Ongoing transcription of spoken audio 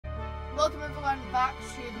welcome everyone back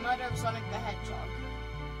to the murder of Sonic the Hedgehog.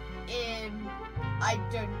 I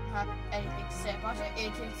don't have anything to say about it.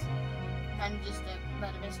 It is kind of just a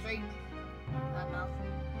murder mystery. I don't know.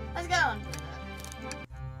 Let's get on with it.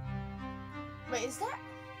 Wait, is that?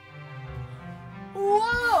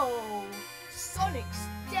 Whoa! Sonic's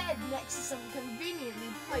dead next to some conveniently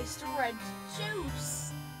placed red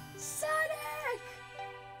juice. Sonic!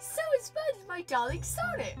 So inspired, my darling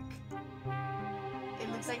Sonic. It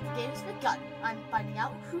looks like the game has begun. I'm finding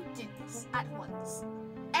out who did this at once.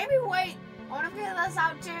 Amy, wait! I want to figure this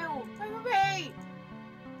out too! Wait!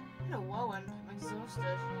 No, whoa, I'm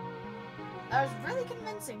exhausted. That was really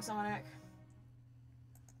convincing, Sonic.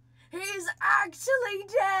 He's actually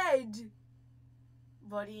dead!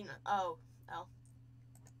 But oh.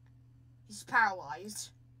 He's paralyzed.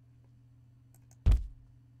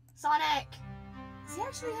 Sonic! Is he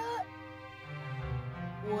actually hurt?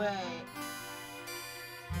 Wait.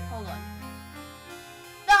 Hold on.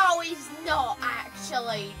 No, he's not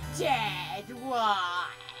actually dead. Why?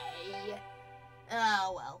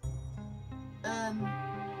 Oh, well.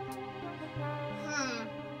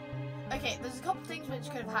 Okay, there's a couple things which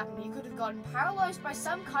could have happened. You could have gotten paralyzed by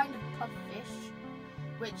some kind of puffish,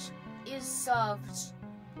 which is served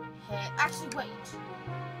here. Actually, wait.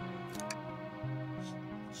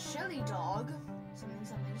 Chili dog.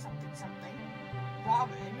 Something.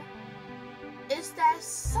 Ramen. Is there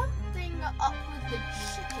something up with the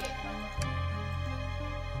chicken?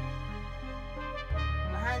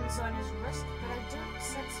 My hand's on his wrist, but I don't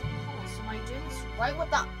sense a pulse. Am I doing this right? What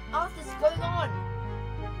the earth is going on?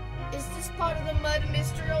 Is this part of the murder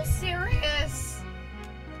mystery all serious?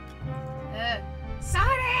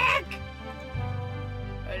 Sonic!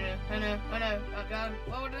 I know.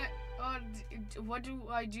 What do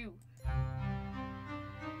I do?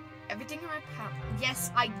 Everything in my power.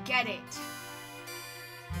 Yes, I get it.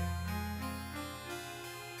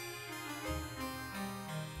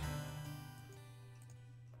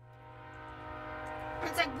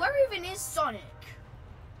 It's like, where even is Sonic?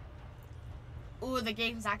 Oh, the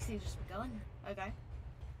game's actually just begun. Okay.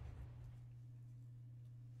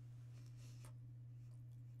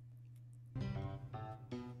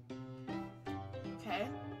 Okay.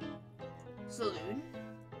 Saloon.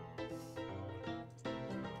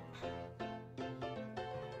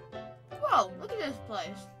 Whoa, look at this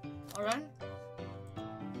place. Alright.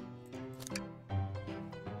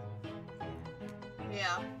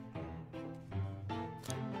 Yeah.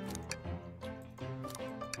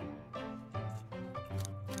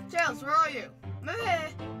 Tails, where are you? Move here! I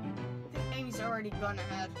think Amy's already gone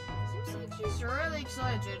ahead. Seems like she's really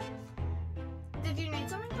excited. Did you need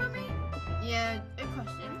something from me? Yeah, a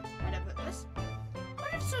question. How'd I put this?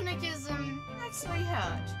 What if Sonic is, actually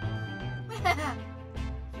hurt?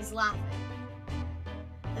 He's laughing.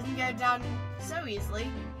 Doesn't go down so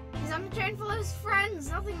easily. He's on the train full of his friends.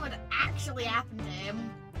 Nothing would actually happen to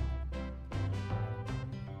him.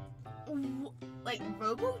 Like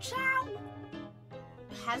Robo-Chow?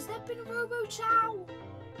 Has there been Robo-Chow?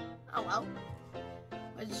 Oh well.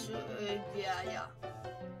 Yeah.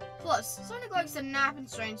 Plus, Sonic likes to nap in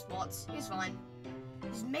strange spots. He's fine.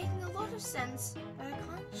 He's making a lot of sense, but I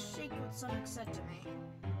can't shake what Sonic said to me.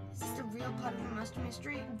 Is this the real part of the murder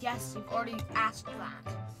mystery? Yes, you've already asked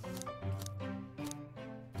that.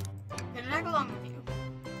 Can I tag along with you?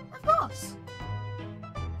 Of course!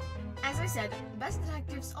 As I said, the best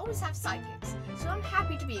detectives always have sidekicks, so I'm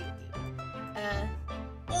happy to be with you.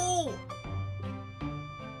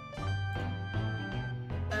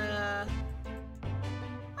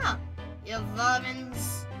 You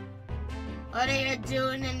vermins. What are you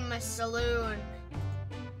doing in my saloon?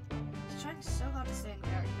 He's trying so hard to stay in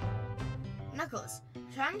character. Knuckles,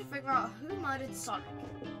 trying to figure out who murdered Sonic.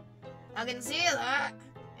 I can see that.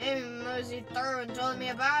 Amy moseyed through and told me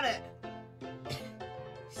about it.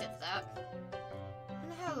 Except that. I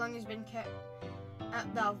wonder how long he's been kept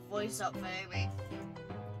that voice up for Amy.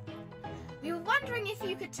 We were wondering if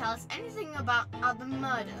you could tell us anything about the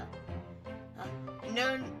murder.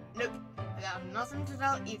 Nope. I got nothing to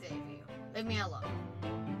tell either of you. Leave me alone.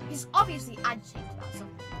 He's obviously agitated about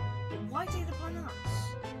something, but why take it upon us?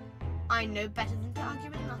 I know better than to argue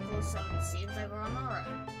with Knuckles, so it seems like we're on our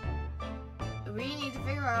own. We need to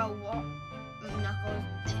figure out what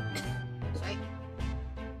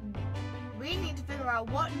We need to figure out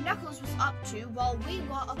what Knuckles was up to while we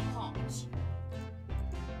were apart.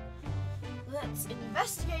 Let's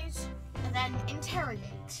investigate and then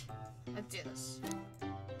interrogate. Let's do this.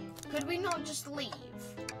 Could we not just leave?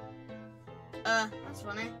 That's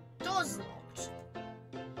funny. Door's locked.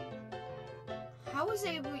 How was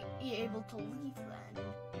he able to leave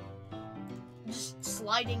then? just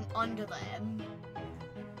sliding under them.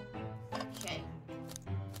 Okay.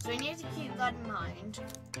 So we need to keep that in mind.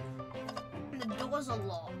 The doors are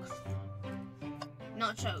locked.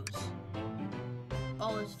 Nachos.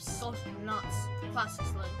 Bowls of salted nuts. Classic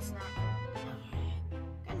slow snack.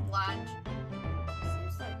 Kind of bland.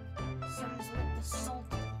 Seems like someone's lit the salt.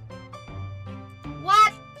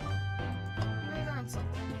 What? Maybe they're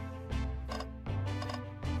insulting.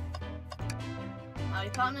 Howdy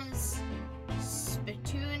partners.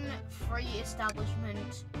 Spittoon-free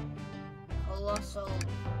establishment. Colossal.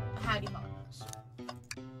 Howdy partners.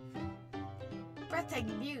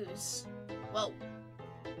 Breathtaking views. Whoa.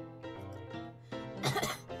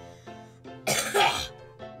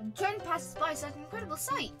 Train passes by such incredible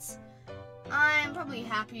sights. I'm probably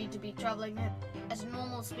happy to be traveling at a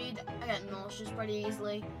normal speed. I get nauseous pretty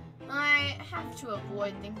easily. I have to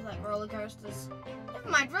avoid things like roller coasters. Never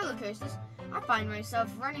mind roller coasters. I find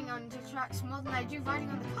myself running onto tracks more than I do riding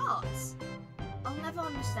on the carts. I'll never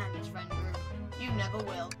understand this friend group. You never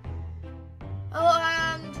will. Oh,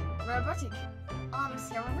 and robotic arms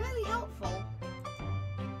here are really helpful.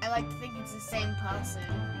 I like to think it's the same person.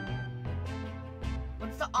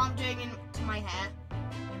 What's the arm doing into my hair?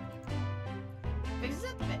 Fix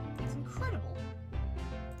it a bit. It's incredible.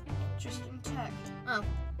 Interesting tech. Oh.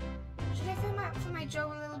 Should I film out for my jaw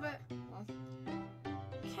a little bit? Well,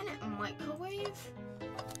 can it microwave?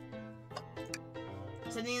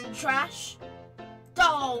 Something in the trash?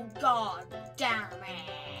 Oh, god damn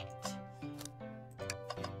it.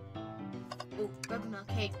 Oh, broken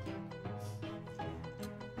arcade.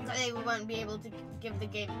 Looks like they won't be able to give the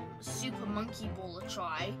game Super Monkey Ball a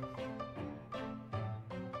try.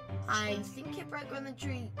 I think it broke when the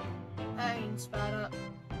tree spat up.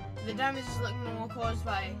 The damage is looking more caused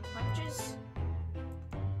by punches.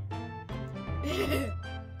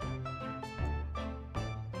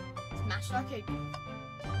 Smash arcade.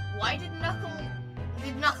 Why did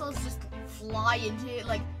Knuckles just fly into it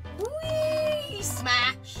like, whee!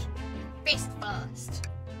 Smash! Fist first.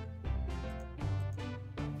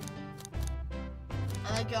 I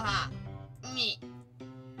like your hat. Me.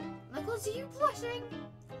 Knuckles, are you blushing?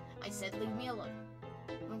 I said leave me alone.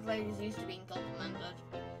 Looks like he's used to being complimented.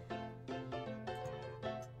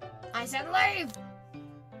 I said leave!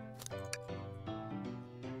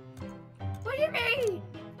 What do you mean?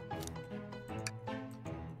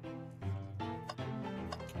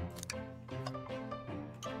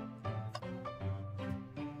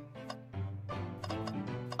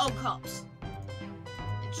 Oh, cops.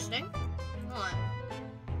 Interesting. Alright.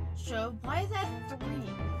 So, why are there 3?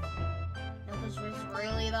 Knuckles was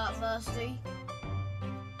really that thirsty?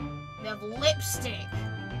 They have lipstick.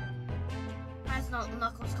 That's not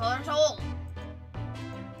Knuckles' color at all.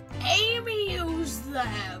 Amy used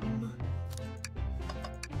them.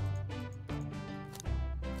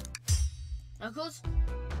 Knuckles,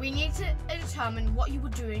 we need to determine what you were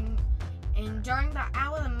doing during that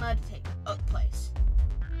hour the murder took place.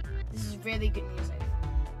 This is really good music.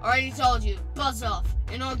 Already told you, buzz off.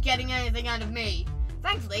 You're not getting anything out of me.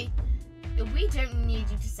 Thankfully, we don't need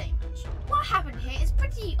you to say much. What happened here is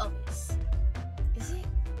pretty obvious. Is it?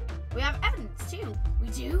 We have evidence too. We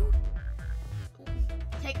do?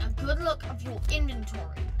 Take a good look of your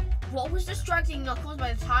inventory. What was distracting Knuckles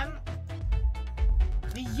by the time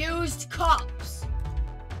we used cops?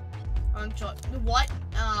 I'm sorry. What?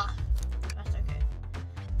 That's okay.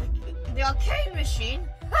 The arcade machine?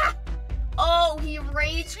 Ha! Oh, he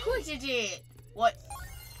rage quitted it. What?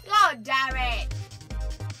 God damn it.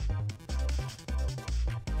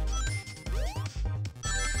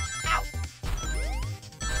 Ow.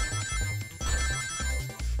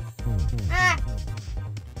 Ah.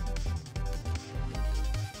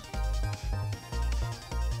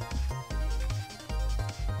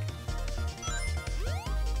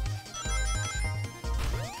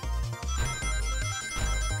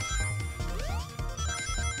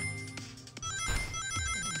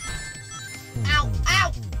 Ow,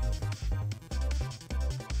 ow!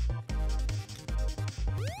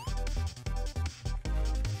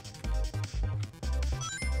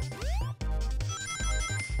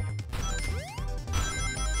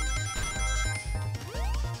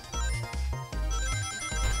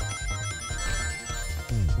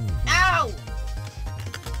 Ow!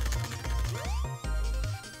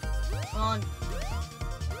 Come on.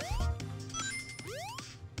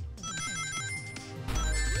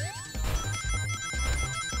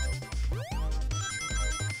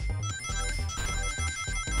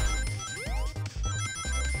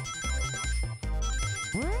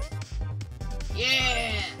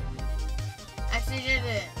 Yeah! Actually did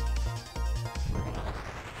it.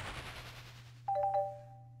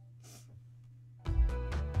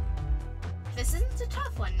 this isn't a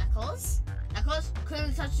tough one, Knuckles. Knuckles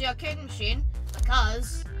couldn't touch the arcade machine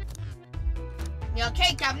because the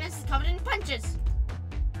arcade cabinet is covered in punches.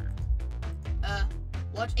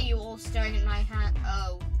 What are you all staring at my hand?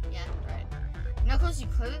 Oh, yeah, right. Knuckles, you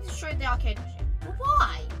clearly destroyed the arcade machine. But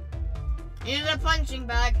why? Needed a punching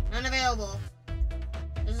bag, none available.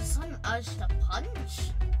 There's a sudden urge to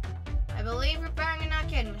punch. I believe repairing an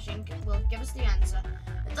arcade machine will give us the answer.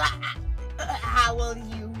 How will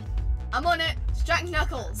you? I'm on it. Distract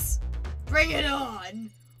Knuckles. Bring it on.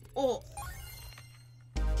 Oh.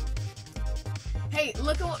 Hey,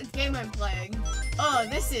 look at what game I'm playing. Oh,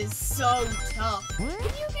 this is so tough. Can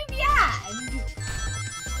you give me a hand?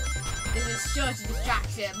 This is sure to distract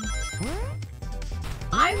him.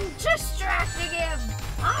 I'm distracting him.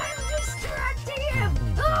 I'm distracting him.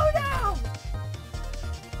 Oh no!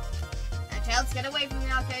 Now, Tails, get away from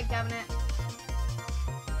the arcade cabinet.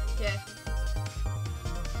 Okay.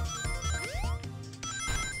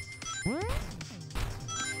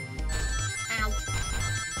 Ow.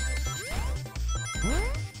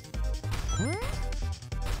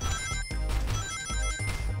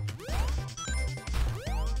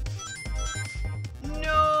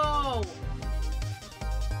 No!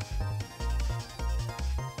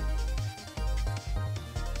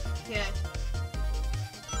 Okay.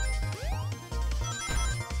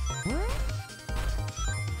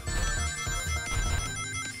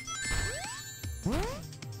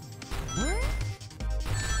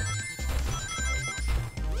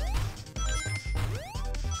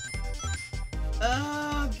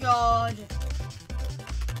 Oh God.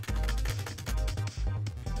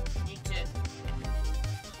 Need to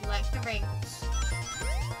collect the rings.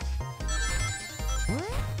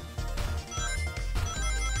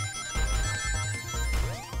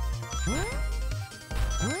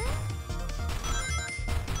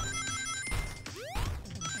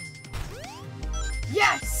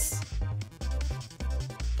 Yes!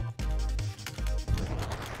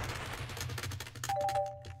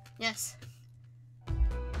 Yes.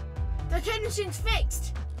 The arcade machine's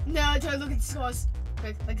fixed! No, don't look at the scores.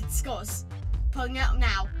 Look at the scores. Pulling it up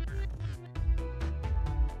now.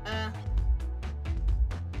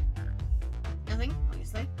 Nothing,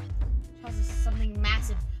 obviously. Has something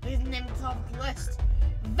massive. Look at the name at the top of the list.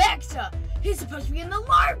 Vector! He's supposed to be in the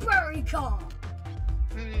library car!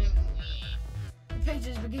 The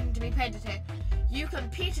pictures beginning to be painted here. You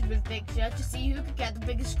competed with Victor to see who could get the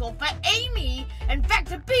biggest score for Amy, and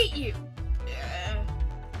Vector beat you!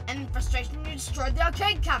 And in frustration, you destroyed the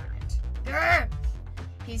arcade cabinet.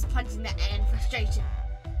 He's punching the air in frustration.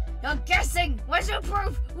 You're guessing! Where's your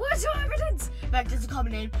proof? Where's your evidence? Vector's a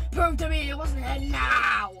common name. Prove to me it wasn't here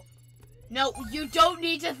now! No, you don't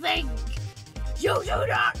need to think! You do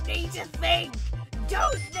not need to think!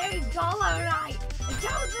 Don't think, alright!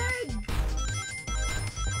 Don't think!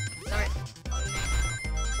 Sorry, common name.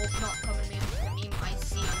 Oh, not common name, I mean I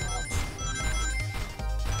see a lot.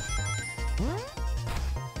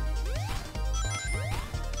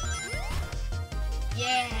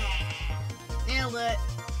 Yeah! Nailed it!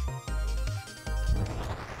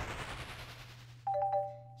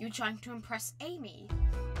 You trying to impress Amy?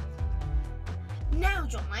 Now,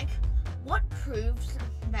 John Mike, what proves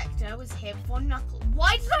Vector was here before Knuckles?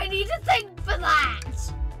 Why did I need to think for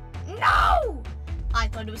that? No! I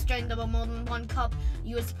thought it was strange there were more than one cup.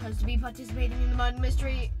 You were supposed to be participating in the murder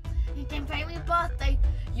mystery. It came for Amy's birthday.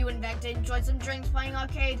 You and Vector enjoyed some drinks playing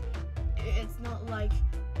arcade. It's not like...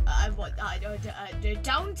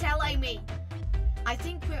 don't tell Amy. I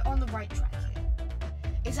think we're on the right track here.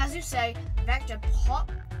 It's as you say, Vector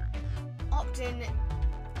popped in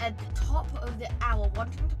at the top of the hour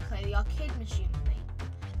wanting to play the arcade machine with me.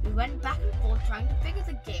 We went back and forth trying to figure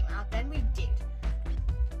the game out, then we did.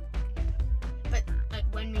 But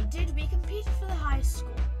when we did, we competed for the highest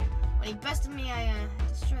score. When he bested me, I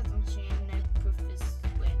destroyed the machine, no proof is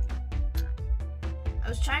win. I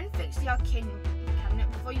was trying to fix the arcade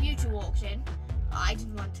cabinet before you two walked in. I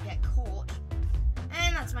didn't want to get caught.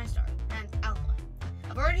 And that's my story, and outline.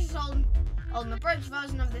 I've already told an abridged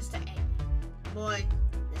version of this to Amy. Boy,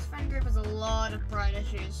 this friend group has a lot of pride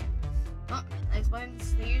issues. Well, that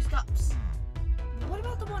explains the used cups. But what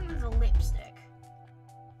about the one with the lipstick?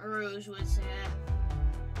 Rouge would say it.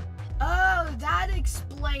 Oh, that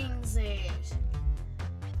explains it.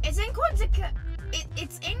 It's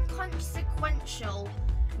inconsequential,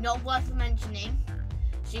 not worth mentioning.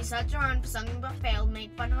 She searched around for something but failed,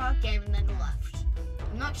 made fun of our game, and then left.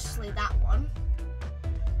 Not just that one,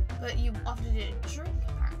 but you offered it a drink,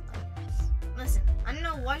 apparently. Listen, I don't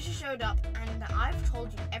know why she showed up, and I've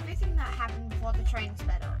told you everything that happened before the train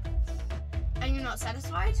sped up. And you're not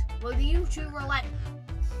satisfied? Well, you two relent.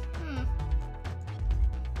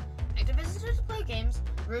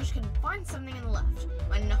 Rouge couldn't find something in the left.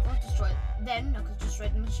 Knuckles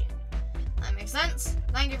destroyed the machine. That makes sense.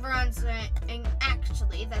 Thank you for answering.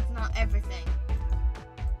 Actually, that's not everything.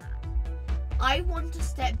 I want to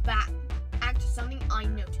step back to something I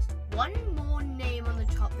noticed. One more name on the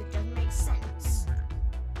top that doesn't make sense.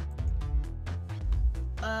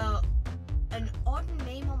 An odd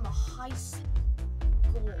name on the high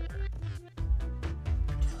score.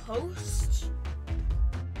 Toast,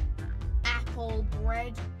 apple,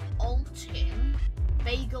 bread, Altin,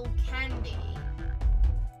 bagel, candy.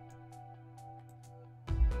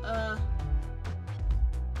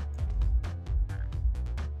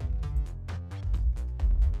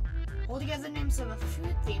 Altogether names of a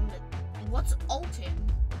food theme, but what's Altin?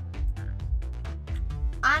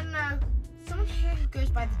 I don't know. Someone here who goes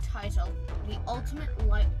by the title, The Ultimate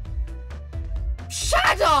Light.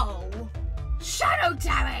 Shadow! Shadow,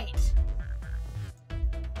 damn it!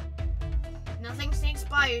 Nothing sneaks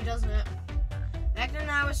by you, doesn't it? Vector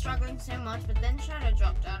and I were struggling so much, but then Shadow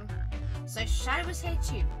dropped down. So Shadow was here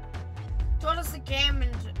too. Taught us the game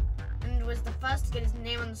and was the first to get his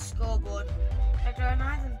name on the scoreboard. Vector and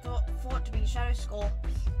I then fought to be Shadow's score.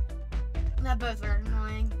 They're both very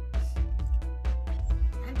annoying.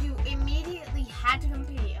 And you immediately had to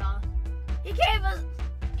compete, He gave us...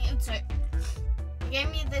 Sorry. He gave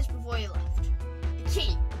me this before he left. The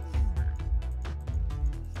key.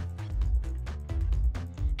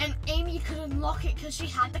 And Amy could unlock it because she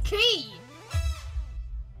had the key.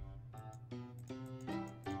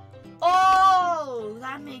 Oh,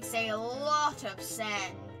 that makes a lot of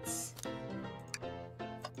sense.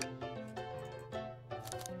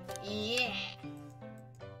 Yeah.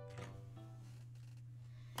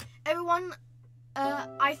 Everyone,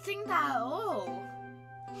 I think that,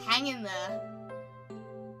 hang in there.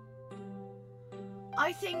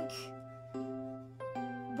 I think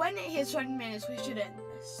when it hits 20 minutes, we should end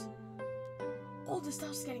this. All the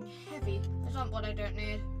stuff's getting heavy. That's not what I don't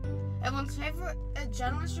need. Everyone's favorite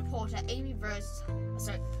journalist reporter, Amy Rose.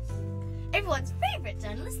 Sorry. Everyone's favorite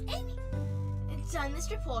journalist, journalist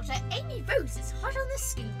reporter, Amy Rose is hot on the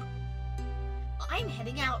scoop. I'm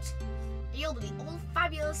heading out. You'll be all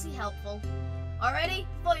fabulously helpful. Already?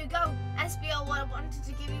 Before you go, SBO wanted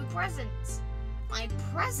to give you presents. My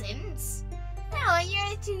presents? Oh,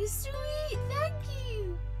 you're too sweet. Thank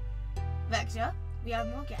you. Vector, we have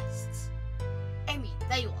more guests. Amy,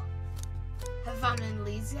 there you are. Have you found any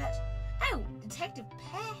leads yet? Oh, Detective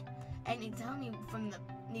Pear. Amy tell me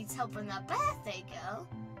needs help from that birthday girl.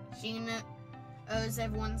 She knows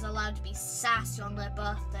everyone's allowed to be sassy on their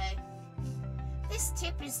birthday. This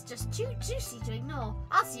tip is just too juicy to ignore.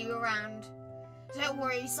 I'll see you around. Don't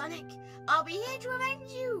worry, Sonic. I'll be here to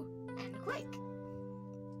avenge you. And quick.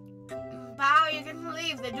 Bow, you can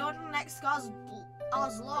leave. The door to the next car's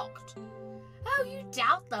locked. Oh, you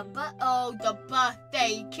doubt the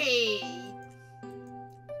birthday key.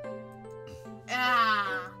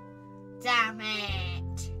 Ah, damn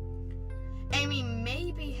it. Amy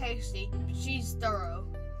may be hasty, but she's thorough.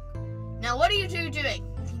 Now, what are you two doing?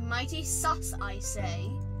 Mighty sus, I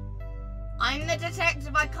say. I'm the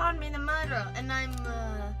detective. I can't be the murderer, and I'm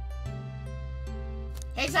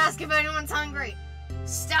hate to ask if anyone's hungry.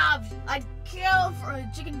 Starved. I'd kill for a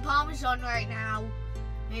chicken parmesan right now.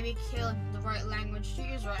 Maybe kill the right language to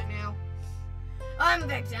use right now. I'm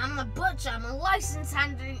Victor. I'm a butcher. I'm licensed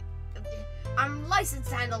handle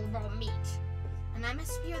raw meat, and I'm a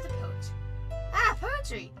spear the poet. Ah,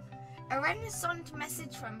 poetry. A Renaissance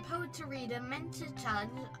message from poet to reader meant to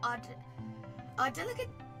challenge our delicate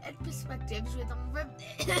perspectives with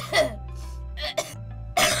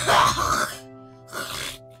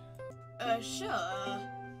sure.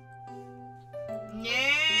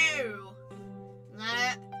 No.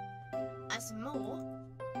 That's more.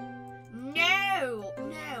 No.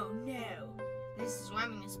 This is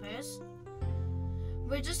rhyming, I suppose.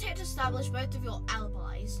 We're just here to establish both of your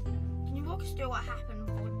alibis. Can you walk us through what happened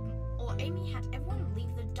before Amy had everyone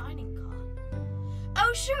leave the dining car?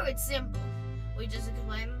 Oh, sure, it's simple. We just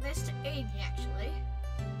explained this to Amy, actually.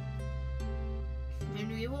 When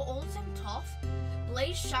we were all sent off,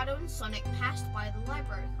 Blaze, Shadow, and Sonic passed by the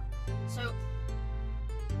library car. So,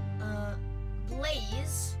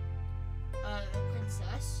 Blaze, the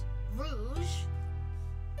princess, Rouge,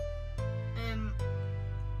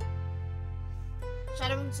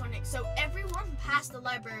 Shadow, and Sonic. So everyone passed the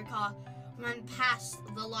library car and past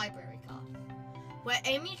the library car, where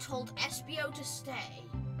Amy told SBO to stay.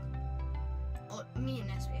 Or me and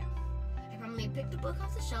SBO. I promptly picked the book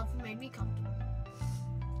off the shelf and made me comfortable.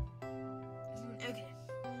 Okay.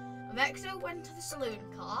 Vector went to the saloon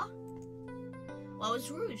car. What was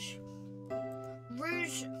Rouge?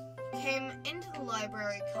 Rouge came into the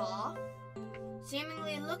library car,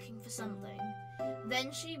 seemingly looking for something.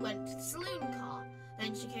 Then she went to the saloon car.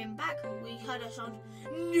 Then she came back. We heard her shout,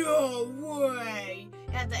 "No way!"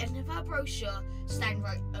 It had the end of her brochure standing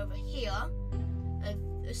right over here.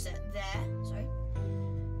 Set there, sorry.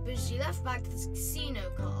 But she left back to the casino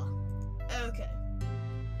car. Okay.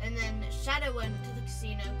 And then Shadow went to the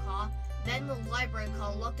casino car. Then the library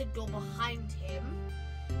car locked the door behind him.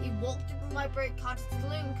 He walked to the library car to the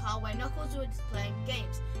saloon car where Knuckles was playing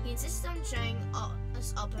games. He insisted on showing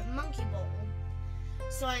us up at Monkey Ball.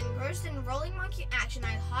 So I engrossed in rolling monkey action,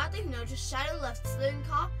 I hardly noticed Shadow left the saloon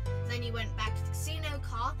car. Then he went back to the casino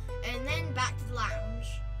car and then back to the lounge.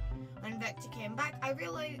 When Vector came back, I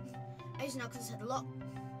realized Knuckles had locked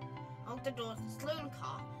the door to the saloon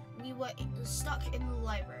car. We were stuck in the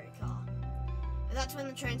library car. And that's when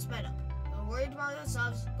the train sped up. We were worried about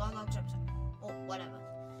ourselves, got locked up, or whatever.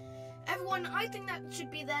 Everyone, I think that should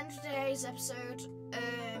be the end of today's episode.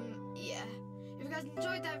 Yeah. If you guys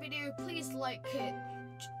enjoyed that video, please like it,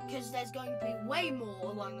 because there's going to be way more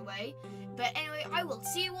along the way. But anyway, I will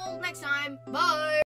see you all next time. Bye!